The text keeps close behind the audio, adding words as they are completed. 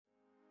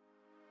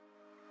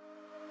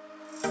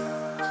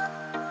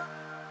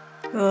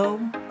Hello,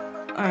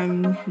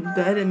 I'm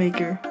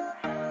TheEditMaker.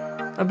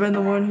 I've been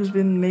the one who's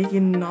been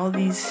making all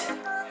these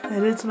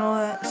edits and all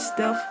that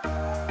stuff.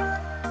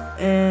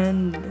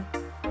 And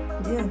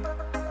yeah,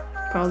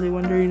 probably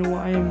wondering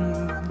why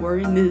I'm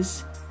wearing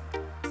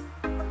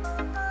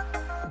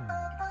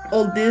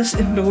all this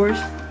indoors.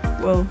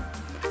 Well,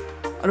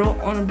 I don't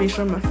want to be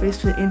showing my face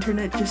to the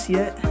internet just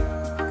yet,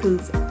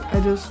 because I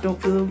just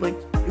don't feel like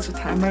it's the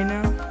time right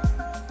now.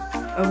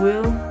 I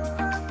will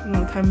when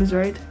the time is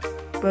right,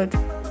 but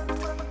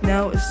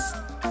now it's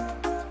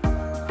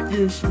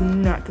just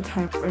not the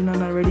time, or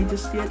not ready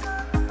just yet.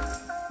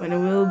 When I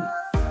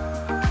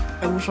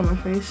will show my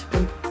face,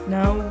 but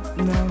now,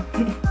 no.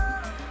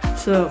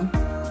 So,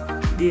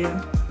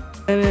 yeah.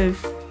 And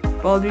if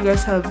all of you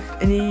guys have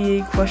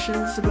any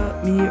questions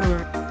about me,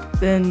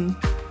 then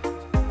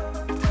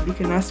you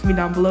can ask me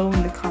down below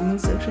in the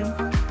comment section,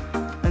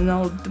 and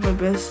I'll do my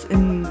best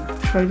and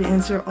try to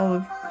answer all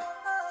of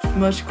as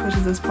much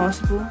questions as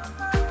possible.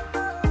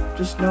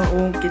 Just know I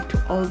won't get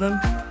to all of them.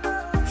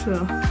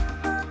 So,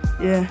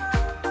 yeah.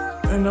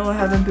 I know I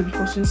haven't been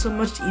posting so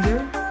much either,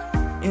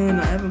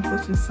 and I haven't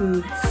posted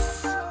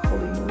since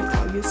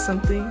August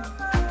something.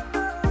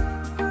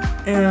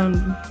 And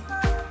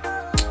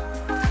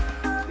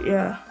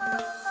yeah,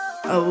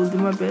 I will do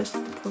my best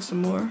to post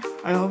some more.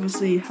 I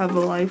obviously have a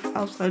life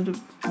outside of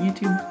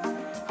YouTube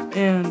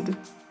and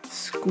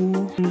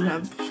school, and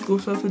have school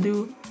stuff to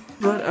do,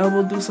 but I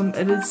will do some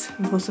edits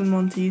and post them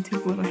onto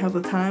YouTube when I have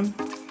the time.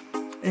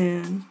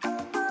 And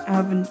I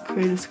haven't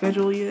created a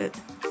schedule yet.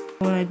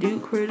 When I do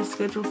create a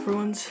schedule for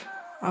once,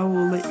 I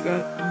will let you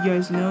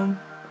guys know,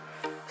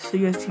 so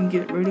you guys can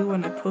get ready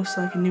when I post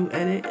like a new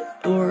edit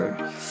or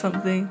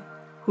something.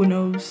 Who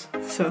knows?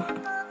 So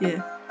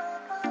yeah.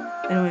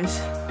 Anyways,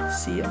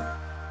 see ya.